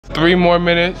3 more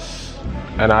minutes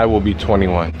and I will be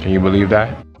 21. Can you believe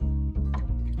that?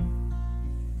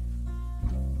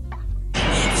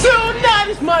 Tonight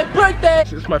is my birthday!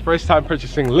 This is my first time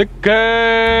purchasing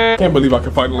liquor. Can't believe I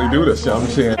can finally do this, you know what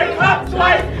I'm saying? Come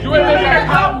twice, you ain't gonna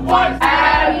come once.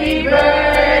 Happy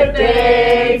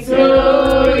birthday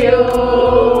to you.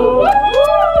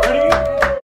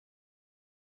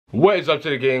 What is up to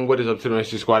the gang? What is up to the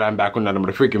Mystery Squad? I'm back with another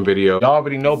freaking video. Y'all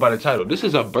already know by the title, this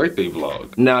is a birthday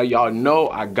vlog. Now y'all know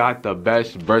I got the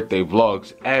best birthday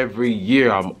vlogs every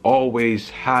year. I'm always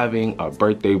having a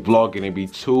birthday vlog and it be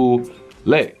too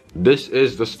lit. This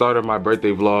is the start of my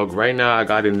birthday vlog. Right now I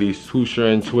got in these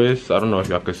swoosher and twists. I don't know if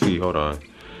y'all can see, hold on.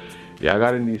 Yeah, I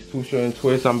got in these swoosher and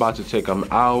twists. I'm about to take them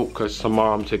out because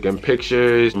tomorrow I'm taking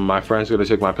pictures. My friend's gonna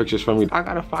take my pictures for me. I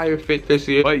got a fire fit this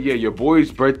year. But yeah, your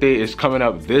boy's birthday is coming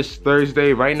up this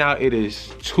Thursday. Right now it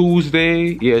is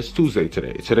Tuesday. Yeah, it's Tuesday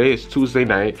today. Today is Tuesday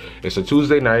night. It's a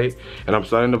Tuesday night and I'm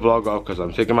starting the vlog off because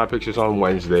I'm taking my pictures on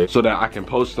Wednesday so that I can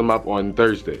post them up on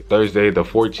Thursday. Thursday the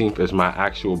 14th is my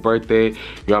actual birthday. You know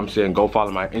what I'm saying? Go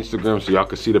follow my Instagram so y'all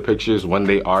can see the pictures when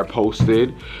they are posted.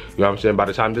 You know what I'm saying? By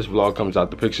the time this vlog comes out,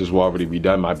 the pictures will already be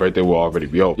done. My birthday will already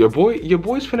be over. Your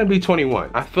boy's finna be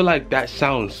 21. I feel like that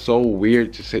sounds so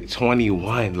weird to say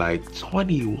 21. Like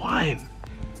 21.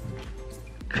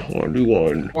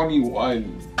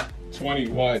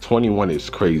 21 is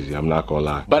crazy, I'm not gonna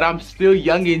lie. But I'm still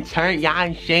young and turned, y'all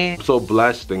understand? I'm so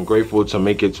blessed and grateful to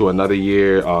make it to another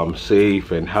year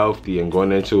safe and healthy and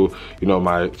going into, you know,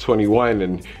 my 21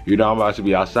 and, you know, I'm about to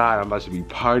be outside, I'm about to be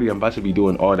partying, I'm about to be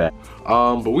doing all that.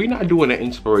 But we not doing an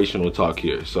inspirational talk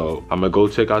here, so I'm gonna go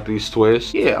check out these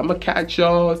twists. Yeah, I'm gonna catch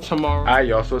y'all tomorrow. All right,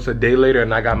 y'all, so it's a day later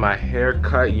and I got my hair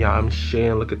cut, y'all, I'm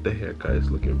saying, look at the haircut, it's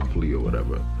looking flea or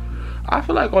whatever. I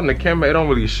feel like on the camera, it don't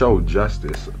really show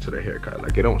justice to the haircut.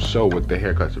 Like, it don't show what the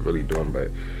haircuts are really doing, but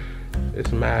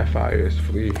it's mad fire, it's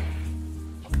flea.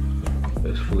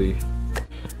 It's flea.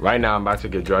 Right now, I'm about to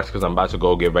get dressed because I'm about to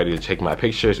go get ready to take my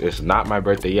pictures. It's not my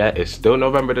birthday yet. It's still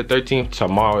November the 13th.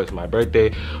 Tomorrow is my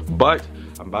birthday, but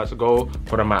I'm about to go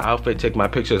put on my outfit, take my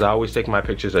pictures. I always take my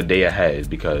pictures a day ahead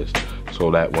because so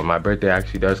that when my birthday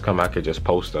actually does come, I could just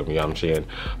post them, you know what I'm saying?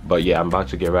 But yeah, I'm about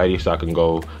to get ready so I can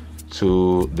go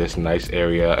to this nice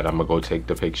area and I'm gonna go take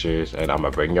the pictures and I'm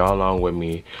gonna bring y'all along with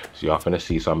me so y'all finna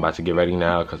see. So I'm about to get ready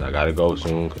now because I gotta go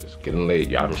soon because it's getting late,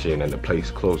 y'all I'm saying, and the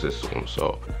place closes soon.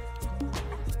 So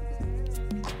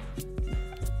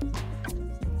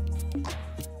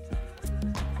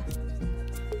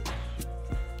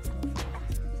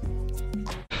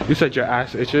you said your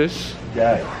ass itches?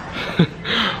 Yeah.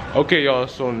 Okay, y'all,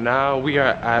 so now we are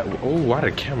at, oh, why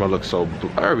the camera looks so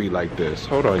blurry like this?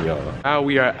 Hold on, y'all. Now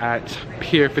we are at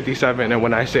Pier 57, and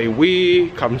when I say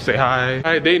we, come say hi.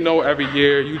 They know every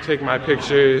year you take my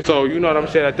pictures, so you know what I'm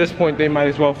saying? At this point, they might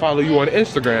as well follow you on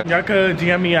Instagram. Y'all could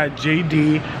DM me at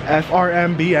JDFRMBX.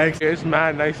 It's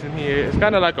mad nice in here. It's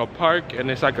kind of like a park, and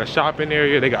it's like a shopping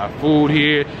area. They got food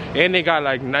here, and they got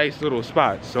like nice little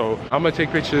spots. So I'm gonna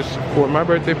take pictures for my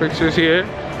birthday pictures here.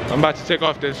 I'm about to take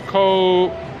off this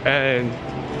coat and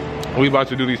we about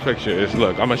to do these pictures.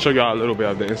 Look, I'm gonna show y'all a little bit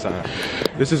of the inside.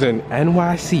 This is in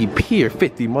NYC Pier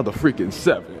 50 motherfreaking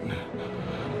 7.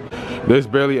 There's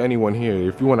barely anyone here.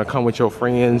 If you wanna come with your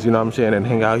friends, you know what I'm saying, and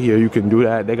hang out here, you can do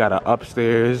that. They got an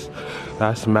upstairs.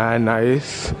 That's mad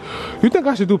nice. You think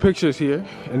I should do pictures here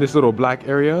in this little black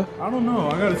area? I don't know,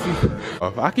 I gotta see.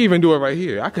 I can even do it right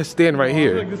here. I can stand right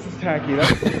here. I feel like this is tacky.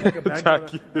 That's like a bad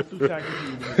Tacky. That's too tacky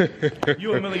for you.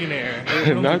 You're a millionaire.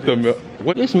 Not the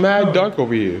what is mad dark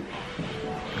over here?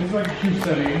 It's like a cube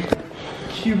setting.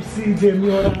 QC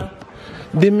Demiora.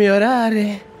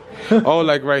 Demiorare. Oh,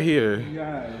 like right here.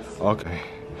 Yes. Okay.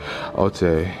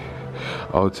 Okay.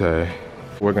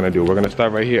 We're gonna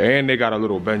start right here, and they got a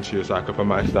little bench here so I can put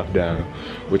my stuff down,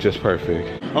 which is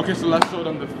perfect. Okay, so let's show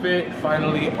them the fit.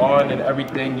 Finally on and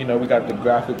everything. You know, we got the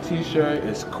graphic t-shirt.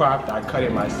 It's cropped. I cut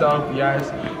it myself.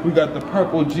 Yes. We got the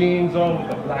purple jeans on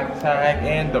with the black tag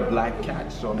and the black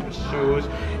catch on the shoes.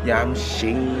 Yeah, I'm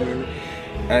sheen.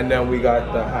 And then we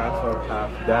got the half up, half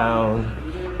down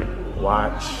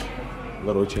watch,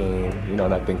 little chain. You know,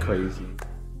 nothing crazy.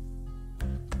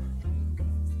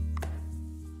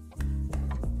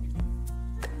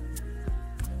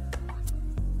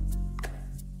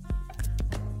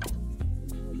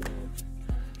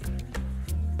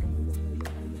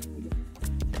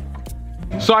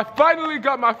 So I finally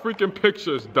got my freaking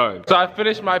pictures done. So I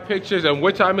finished my pictures, and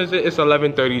what time is it? It's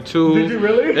 11:32. Did you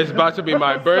really? It's about to be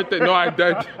my birthday. No, I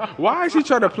did. Why is he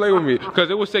trying to play with me? Because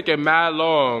it was taking mad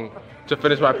long to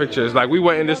finish my pictures. Like, we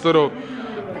went in this little,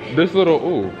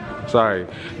 ooh. Sorry.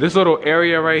 This little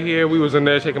area right here, we was in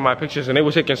there taking my pictures and it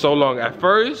was taking so long. At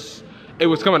first, it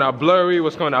was coming out blurry, it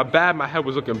was coming out bad, my head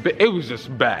was looking big, it was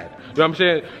just bad. You know what I'm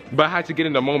saying? But I had to get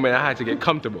in the moment, I had to get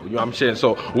comfortable, you know what I'm saying?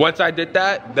 So once I did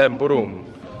that, then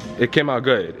boom, it came out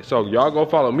good. So y'all go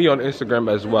follow me on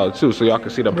Instagram as well too, so y'all can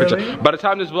see the picture. By the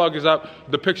time this vlog is up,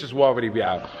 the pictures will already be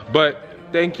out. But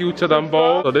thank you to them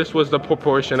both. So this was the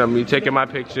proportion of me taking my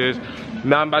pictures.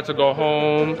 Now I'm about to go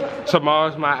home.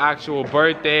 Tomorrow's my actual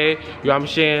birthday. You know what I'm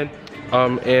saying?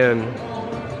 And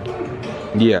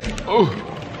yeah. Ooh.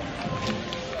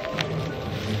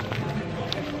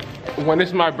 When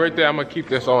it's my birthday, I'm gonna keep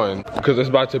this on because it's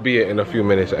about to be it in a few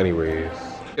minutes anyways.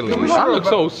 I look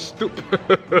so stupid.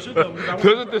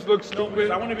 Doesn't this look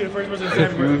stupid? I want to be the first person to say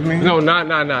happy birthday. No, not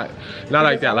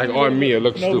like that. Like on me, it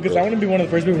looks stupid. No, because I want to be one of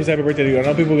the first people to say happy birthday to you. I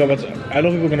know people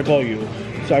are gonna call you,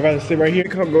 so I'd rather sit right here.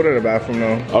 Come go to the bathroom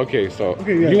now. Okay, so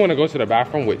you want to go to the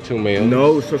bathroom with 2 meals?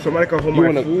 No, so somebody can hold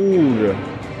my food.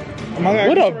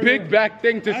 What a big back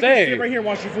thing to say. Sit right here and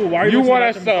watch your food. Why are you want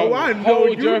us to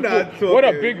hold your food? What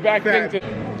a big back thing to.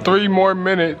 3 more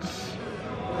minutes.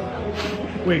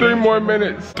 Wait, 3 more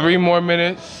minutes. 3 more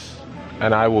minutes,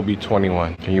 and I will be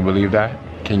 21. Can you believe that?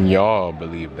 Can y'all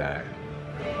believe that?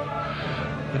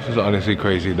 This is honestly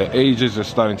crazy. The ages are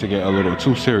starting to get a little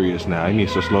too serious now. It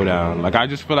needs to slow down. Like I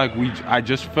just feel like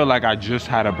I just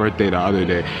had a birthday the other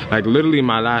day. Like literally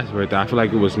my last birthday. I feel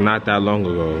like it was not that long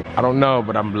ago. I don't know,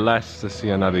 but I'm blessed to see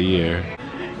another year.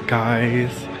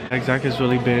 Guys, Zach has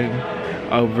really been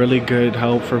a really good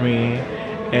help for me.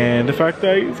 And the fact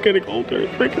that he's getting older is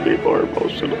making me more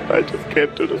emotional. I just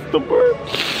can't do this no more.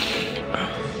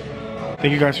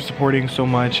 Thank you guys for supporting so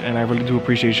much, and I really do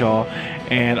appreciate y'all.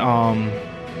 And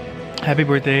happy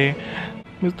birthday,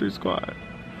 Mr. Squad.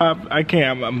 I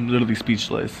can't, I'm literally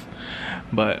speechless.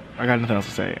 But I got nothing else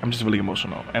to say. I'm just really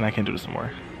emotional, and I can't do this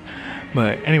anymore.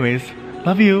 But anyways,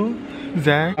 love you,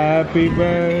 Zach. Happy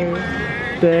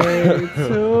birthday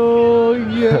to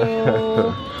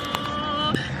you.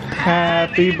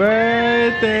 Happy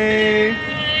birthday.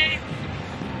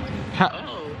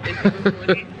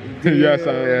 Yes,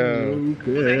 I am. I'm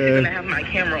actually gonna have my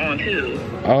camera on too.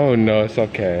 Oh no, it's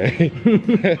okay.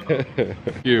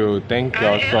 Thank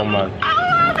y'all so much.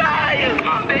 Oh my God, it's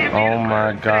my baby. Oh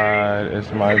my God,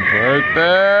 it's my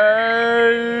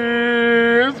birthday.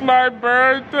 It's my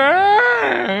birthday.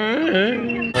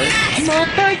 My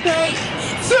birthday.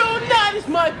 Tonight is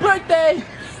my birthday.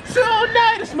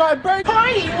 Tonight is my birthday.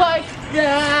 Party like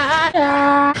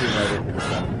that.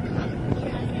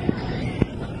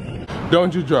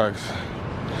 Don't do drugs.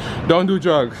 Don't do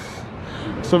drugs.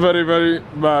 It's a very, very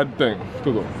bad thing.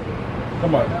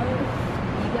 Come on. You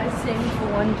guys stay for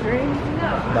one drink?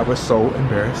 No. That was so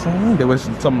embarrassing. There was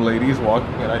some ladies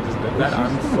walking and I just did that.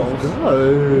 I'm so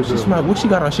good. She's my, what she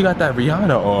got on? She got that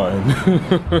Rihanna on.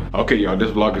 Okay, y'all,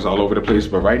 this vlog is all over the place,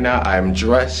 but right now I'm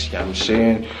dressed. I'm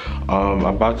saying I'm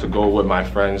about to go with my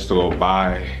friends to go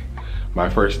buy my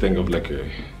first thing of liquor.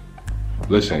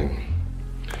 Listen,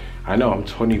 I know I'm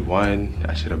 21.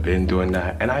 I should have been doing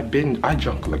that, and I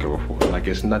drunk liquor before. Like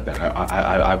it's nothing.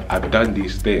 I've done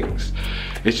these things.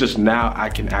 It's just now I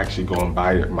can actually go and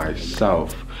buy it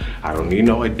myself. I don't need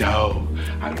no adult.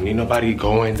 I don't need nobody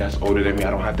going that's older than me. I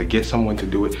don't have to get someone to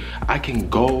do it. I can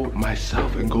go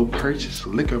myself and go purchase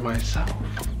liquor myself.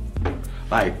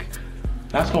 Like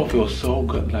that's gonna feel so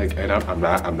good. Like, and I'm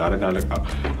not an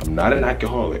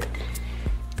alcoholic.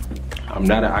 I'm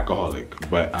not an alcoholic,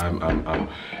 but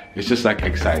it's just like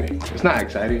exciting. It's not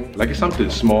exciting, like it's something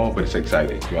small, but it's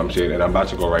exciting. You know what I'm saying? And I'm about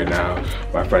to go right now.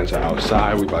 My friends are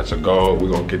outside, we about to go.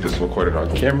 We're gonna get this recorded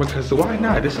on camera, because why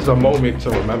not? This is a moment to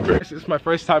remember. This is my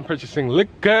first time purchasing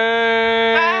liquor.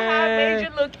 I made you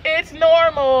look, it's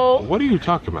normal. What are you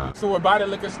talking about? So we're by the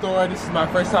liquor store. This is my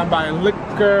first time buying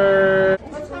liquor.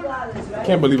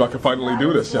 Can't believe I can finally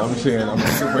do this, you know what I'm saying? I'm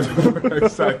super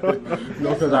excited. You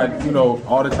know, because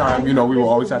all the time, we will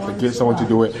always have to get someone to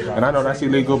do it. And I know that's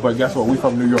illegal, but guess what? We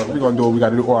from New York. We're gonna do what we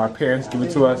gotta do, or our parents give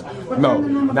it to us. No,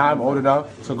 now I'm old enough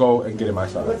to go and get it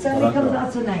myself. What time it comes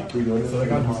out tonight?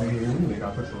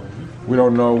 We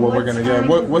don't know what we're gonna get.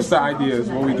 What's the ideas?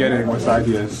 What we getting? What's the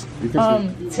ideas?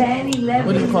 10, 11.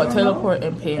 What do you call it? Teleport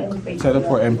and pink.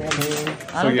 Teleport and pink.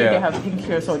 I don't think they have pink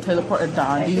here, so teleport and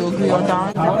Dawn. Do you agree on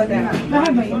Dawn?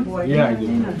 Yeah, I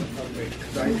do.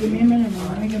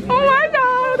 Oh my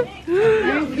God!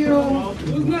 Thank you.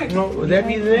 Would that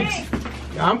be next?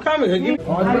 I'm coming.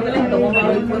 Oh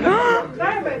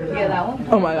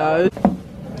my God.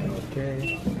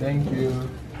 Okay, thank you.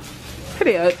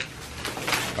 Idiot.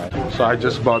 So I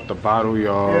just bought the bottle,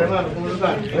 y'all.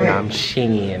 And I'm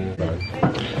singing.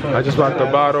 I just bought the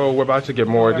bottle. We're about to get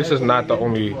more. This is not the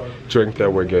only drink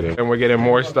that we're getting. And we're getting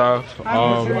more stuff.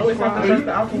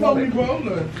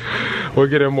 We're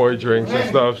getting more drinks and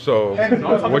stuff. So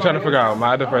we're trying to figure out.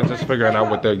 My other friends is figuring out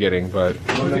what they're getting. But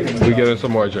we're getting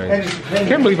some more drinks.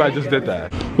 Can't believe I just did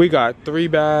that. We got 3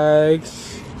 bags.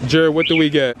 Jared, what do we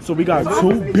get? So we got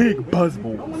 2 big buzz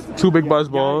balls. 2 big buzz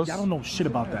balls. Y'all don't know shit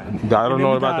about that. I don't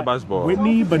know about the buzz ball.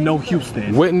 Whitney, but no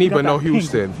Houston. Whitney, but no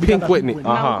Houston. Pink Whitney.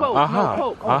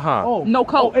 No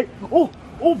Coke.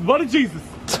 Oh, blood of Jesus.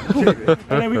 And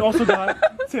then we also got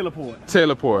Taylor Port.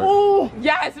 Taylor Port. Oh,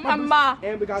 yes, mama.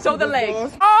 Show the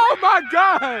legs. Oh my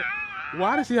God.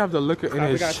 Why does he have the liquor in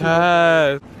his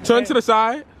chest? Turn to the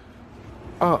side.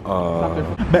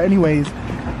 But anyways,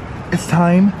 it's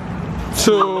time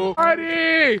to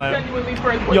party.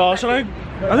 Y'all, should I?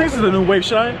 I think this is a new wave.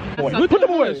 Should I? Put them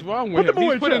away. What's wrong with him?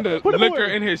 He's putting the liquor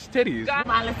in his titties.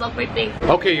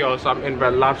 Okay, y'all. So I'm in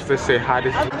Red Lobster. Say hi.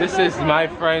 This is my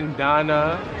friend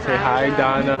Donna. Say hi,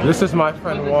 Donna. This is my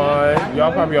friend Juan.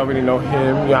 Y'all probably already know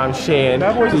him. Yeah, I'm Shane.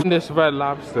 He's in this Red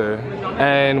Lobster,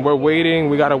 and we're waiting.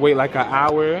 We gotta wait like an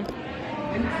hour.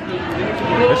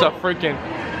 It's a freaking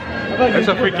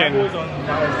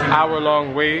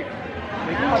hour-long wait.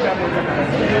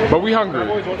 But we hungry,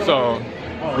 so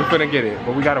we finna get it.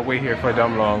 But we gotta wait here for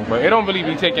dumb long. But it don't really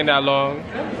be taking that long.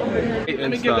 Let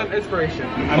me give them inspiration.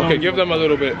 Okay, give them a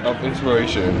little bit of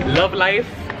inspiration. Love life,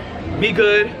 be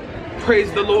good,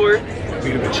 praise the Lord.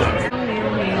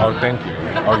 Oh, thank you.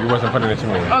 Oh, you wasn't putting it to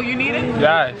me. Oh, you need it?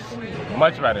 Yes,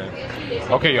 much better.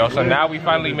 Okay, y'all, so now we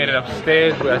finally made it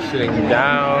upstairs. We are sitting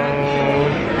down.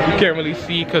 You can't really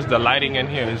see because the lighting in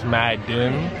here is mad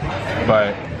dim.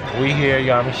 But we here,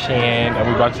 y'all, I'm Shan, and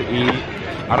we about to eat.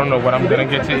 I don't know what I'm gonna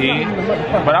get to eat,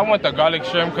 but I want the garlic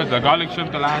shrimp because the garlic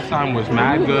shrimp the last time was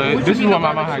mad good. This is what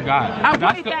my mom had got.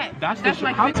 That's the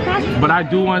shrimp. But I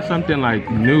do want something like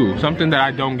new, something that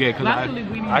I don't get because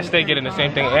I stay getting the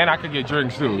same thing, and I could get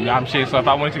drinks too. You know what I'm saying? So if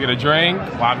I wanted to get a drink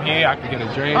while I'm here, I could get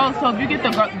a drink. Oh, so if you get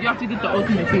the you have to get the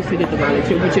ultimate piece to get the garlic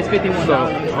shrimp, which is $51. So,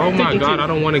 oh my God, I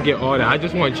don't want to get all that. I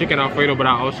just want chicken Alfredo, but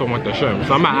I also want the shrimp.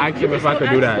 So I'm gonna ask him if I could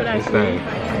do that instead.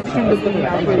 Well,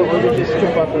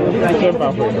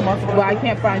 I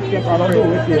can't find shrimp Alfredo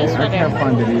with you. I can't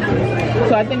find it either.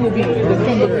 So I think we'll be the shrimp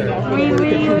Alfredo. We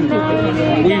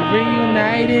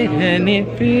reunited and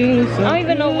it feels so. I don't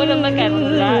even know where to look at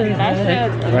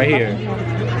that. Right here.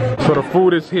 So the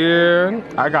food is here.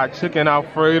 I got chicken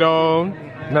Alfredo.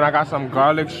 And then I got some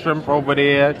garlic shrimp over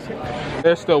there.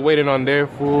 They're still waiting on their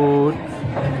food.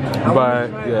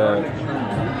 But yeah.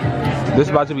 This is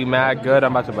about to be mad good.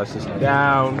 I'm about to bust this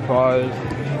down. Pause.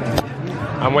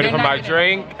 I'm waiting for my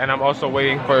drink, and I'm also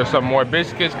waiting for some more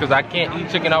biscuits because I can't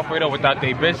eat chicken Alfredo without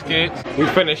they biscuits. We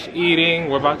finished eating.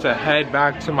 We're about to head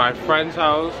back to my friend's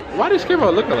house. Why does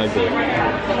camera looking like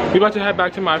that? We're about to head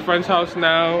back to my friend's house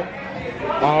now.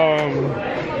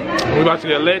 We're about to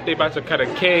get lit. They about to cut a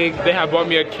cake. They have bought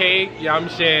me a cake, yam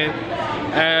shan,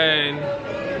 and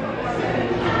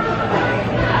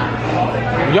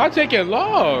y'all taking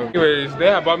long. Anyways,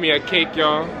 they have bought me a cake,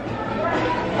 y'all.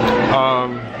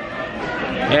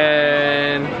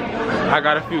 And I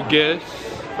got a few gifts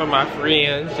from my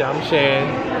friends, you know what I'm saying?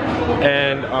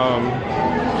 And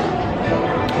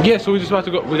yeah, so we're just about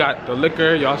to go. We got the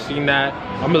liquor, y'all seen that.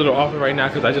 I'm a little off it right now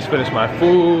because I just finished my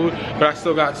food, but I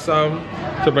still got some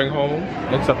to bring home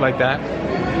and stuff like that.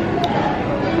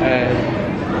 And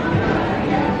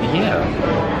yeah,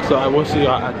 so I will see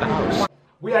y'all at the house.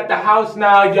 We at the house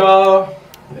now, y'all.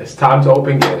 It's time to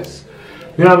open gifts.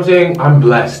 You know what I'm saying? I'm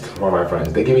blessed for my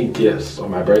friends. They give me gifts on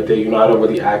my birthday. You know, I don't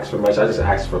really ask for much. I just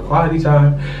ask for quality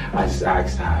time. I just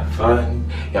ask to have fun.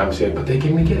 You know what I'm saying? But they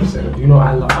give me gifts. And you know,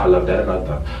 I love that about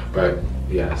them. But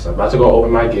yeah, so I'm about to go open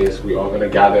my gifts. We all gonna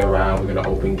gather around. We're gonna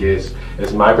open gifts.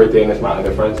 It's my birthday and it's my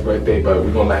other friend's birthday, but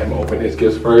we're gonna let him open his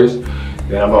gifts first.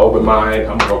 Then I'm gonna open mine.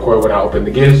 I'm gonna record when I open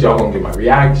the gifts. Y'all gonna get my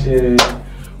reaction.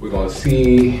 We're gonna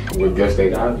see what gifts they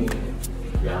got me.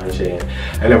 You know what I'm saying?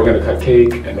 And then we're gonna cut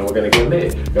cake and then we're gonna get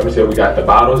lit. You know what I'm saying? We got the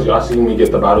bottles. Y'all seen me get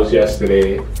the bottles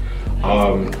yesterday. We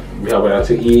all went out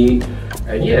to eat.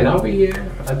 And yeah, now we here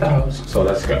at the house. So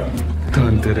let's go. Oh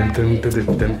my God,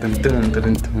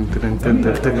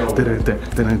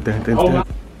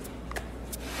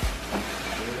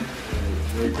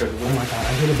 I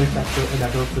hit a bitch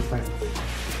that goes to silence.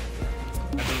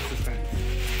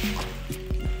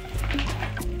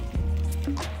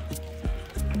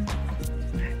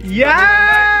 Yes!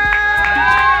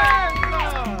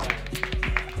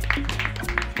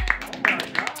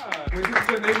 Wait, this is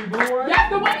the navy blue one? That's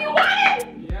the one you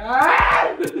wanted!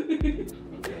 Yeah!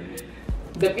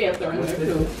 The pants are in there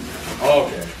too. Oh,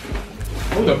 okay.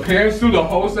 Oh, the pants too, the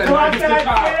whole set. Not just the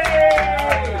top.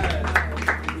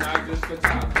 Not just the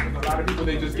top. A lot of people,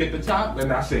 they just get the top,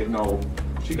 and I said, no,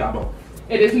 she got both.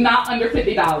 It is not under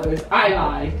 $50. I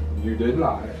lied. You did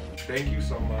lie. Thank you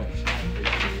so much.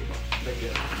 Thank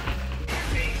you.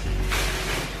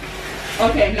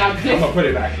 Okay, now this. I'm gonna put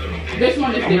it back. This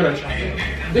one is different.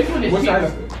 This one is what cheaper.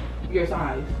 size is it? Your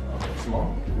size.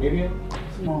 Small? Medium?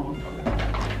 Small.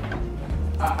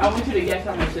 I want you to guess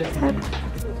how much this one is.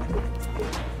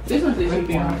 This one's the cheap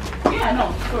one. Yeah,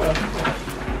 no, for real.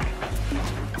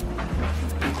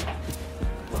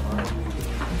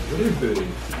 What is this?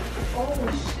 Oh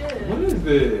shit. What is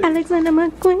this? Alexander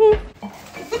McQueen.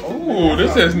 Oh,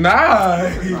 this is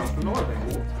nice.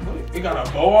 It got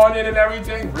a bow on it and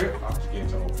everything. Rip. I'm scared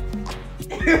to open.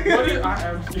 What is? I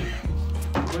am scared.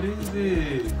 What is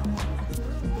it?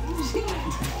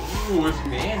 Ooh, it's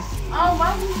nasty. Oh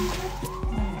my.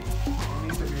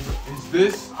 Is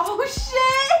this? Oh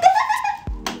shit.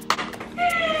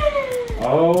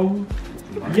 Oh.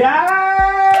 Yeah!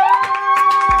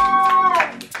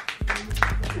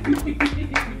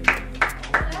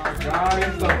 God,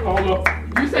 it's a polo.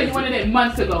 You said you wanted it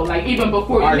months ago, like even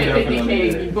before you I hit definitely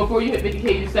 50K. did. Before you hit 50K,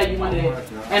 you said you wanted it,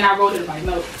 and I wrote it in my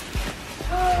notes.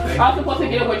 I was supposed to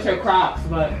get it with your Crocs,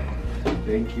 but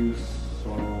Thank you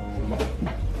so much.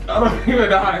 I don't even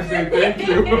know how to say thank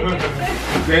you.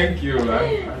 Thank you. I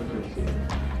appreciate it.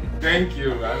 Thank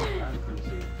you. I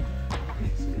appreciate it.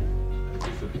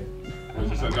 It's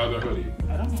just another hoodie.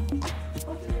 I don't know.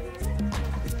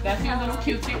 That's your little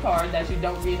cutesy card that you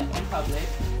don't read in public.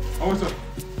 Oh, it's a.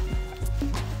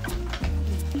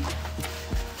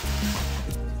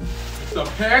 It's a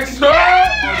pants shirt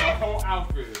or the whole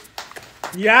outfit.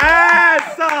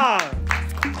 Yes! Oh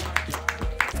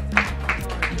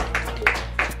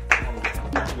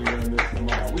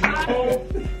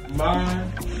my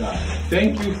God.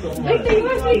 Thank you so much.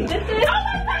 This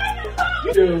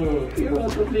is. You're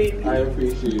welcome, baby. I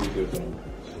appreciate you so much.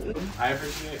 I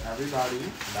appreciate everybody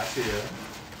that's here,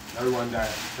 everyone that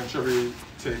contributed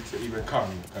to even come,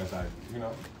 because I, you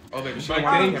know. Oh, baby, but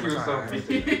thank you so much.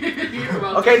 You're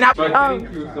welcome. Okay, now. But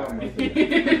thank you so much.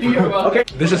 You're welcome. Okay,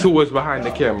 this is who was behind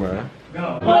the camera. You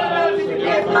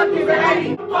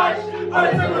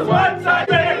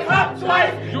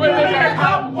ain't been there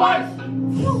come once.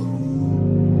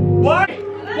 What?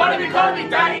 Why did you call me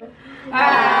daddy?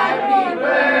 Happy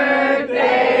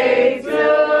birthday to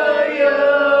you.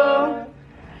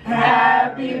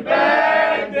 Happy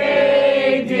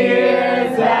birthday,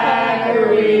 dear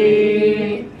Zachary.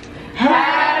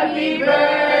 Happy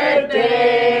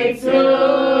birthday to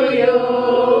you.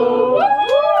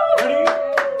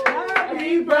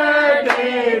 Happy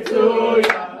birthday to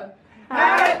you.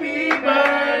 Happy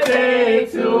birthday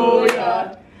to you.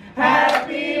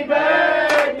 Happy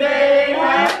birthday,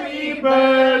 happy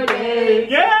birthday.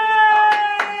 Yeah!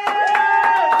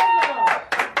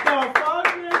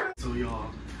 So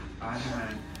y'all, I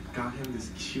had got him this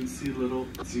cutesy little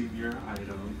junior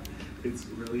item. It's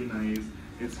really nice.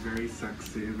 It's very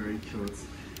sexy, very cute.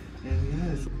 And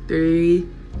yes. 3,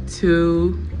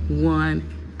 2, 1,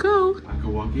 go. I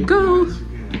can walk in. Go. Yes, you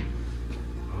can.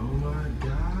 Oh my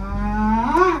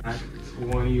god. At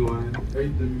 21.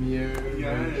 Right the mirror.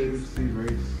 Yes. Cutesy,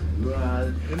 very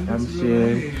smooth. I'm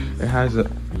saying it has a. Is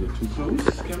it too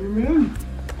close, cameraman?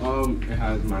 It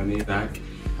has my name. Zach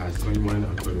has 21.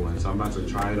 I'm 21. So I'm about to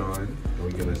try it on, and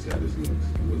we're gonna see how this looks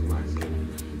with my skin.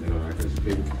 You know, like this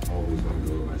pink always gonna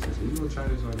go with my skin. So we're gonna try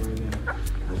this on right now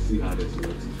and see how this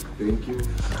looks. Thank you.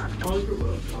 Oh, you're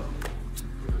welcome.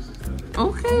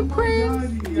 Okay,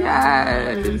 Prince.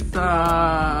 Yes.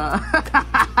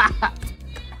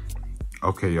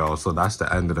 Okay, y'all, so that's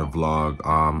the end of the vlog.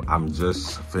 I'm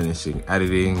just finishing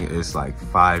editing. It's like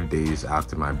 5 days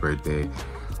after my birthday.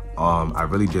 I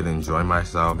really did enjoy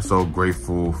myself. I'm so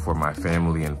grateful for my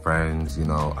family and friends. You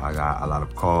know, I got a lot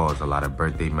of calls, a lot of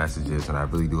birthday messages, and I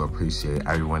really do appreciate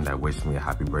everyone that wished me a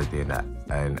happy birthday,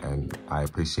 and I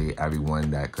appreciate everyone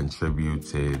that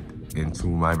contributed into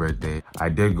my birthday. I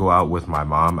did go out with my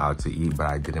mom out to eat, but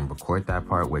I didn't record that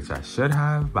part, which I should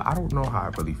have. But I don't know how I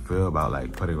really feel about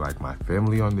like putting like my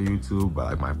family on the YouTube, but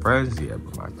like my friends, yeah,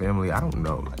 but my family, I don't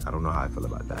know. Like, I don't know how I feel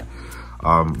about that.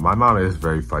 My mom is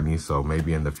very funny, so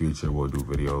maybe in the future we'll do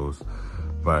videos.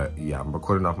 But yeah, I'm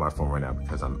recording off my phone right now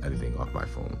because I'm editing off my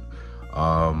phone.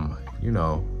 You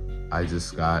know, I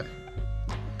just got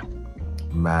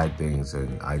mad things,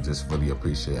 and I just really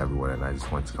appreciate everyone, and I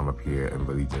just want to come up here and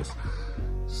really just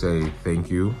say thank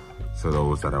you to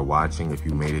those that are watching. If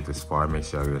you made it this far, make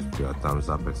sure you give a thumbs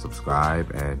up and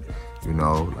subscribe, and You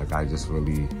know, like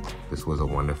this was a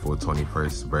wonderful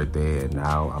 21st birthday, and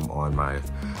now I'm on my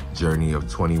journey of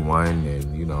 21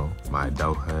 and, you know, my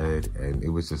adulthood, and it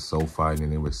was just so fun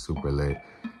and it was super lit.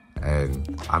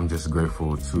 And I'm just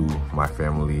grateful to my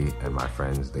family and my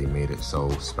friends. They made it so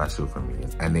special for me,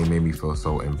 and they made me feel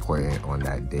so important on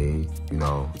that day, you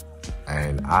know.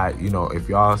 And you know, if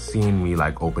y'all seen me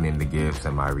like opening the gifts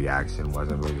and my reaction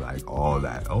wasn't really like all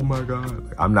that, oh my God,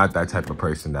 like, I'm not that type of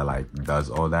person that like does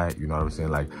all that, you know what I'm saying?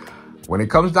 Like when it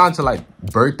comes down to like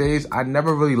birthdays, I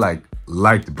never really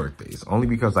liked birthdays, only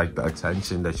because like the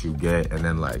attention that you get, and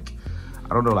then like,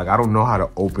 I don't know, like I don't know how to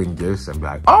open gifts and be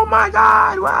like, oh my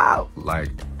God, wow.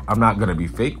 Like I'm not gonna be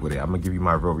fake with it. I'm gonna give you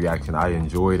my real reaction. I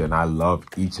enjoyed and I love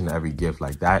each and every gift.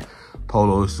 Like that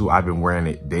polo suit, I've been wearing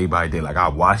it day by day. Like I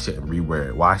wash it and rewear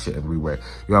it, wash it and rewear it.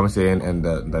 You know what I'm saying? And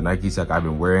the Nike Sack, I've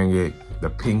been wearing it. The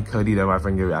pink hoodie that my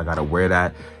friend gave me, I gotta wear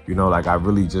that. You know, like I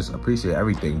really just appreciate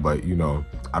everything, but you know,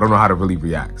 I don't know how to really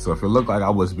react. So if it looked like I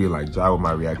was being like dry with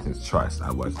my reactions, trust,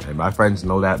 I wasn't. And my friends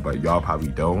know that, but y'all probably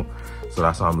don't. So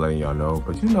that's why I'm letting y'all know.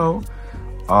 But you know,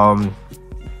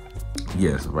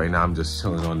 yes, right now I'm just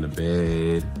chilling on the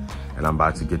bed and I'm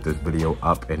about to get this video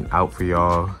up and out for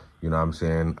y'all. You know what I'm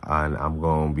saying? And I'm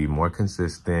gonna be more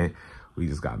consistent. We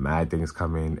just got mad things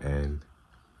coming, and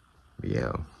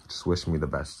yeah, just wish me the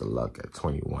best of luck at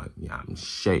 21. Yeah, I'm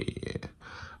shit.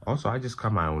 Also, I just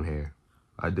cut my own hair.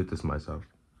 I did this myself.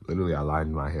 Literally, I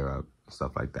lined my hair up,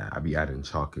 stuff like that. I be adding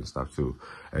chalk and stuff too.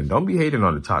 And don't be hating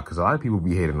on the chalk, because a lot of people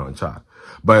be hating on chalk.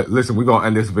 But listen, we're gonna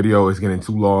end this video. It's getting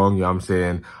too long, you know what I'm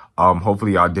saying?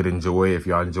 Hopefully y'all did enjoy. If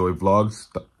y'all enjoy vlogs,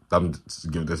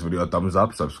 give this video a thumbs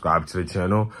up, subscribe to the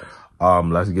channel.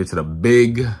 Let's get to the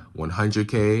big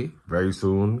 100K very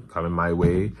soon, coming my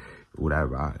way. Ooh, that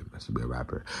rhyme. I should be a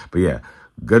rapper. But yeah,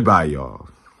 goodbye, y'all.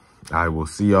 I will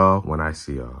see y'all when I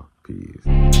see y'all. Peace.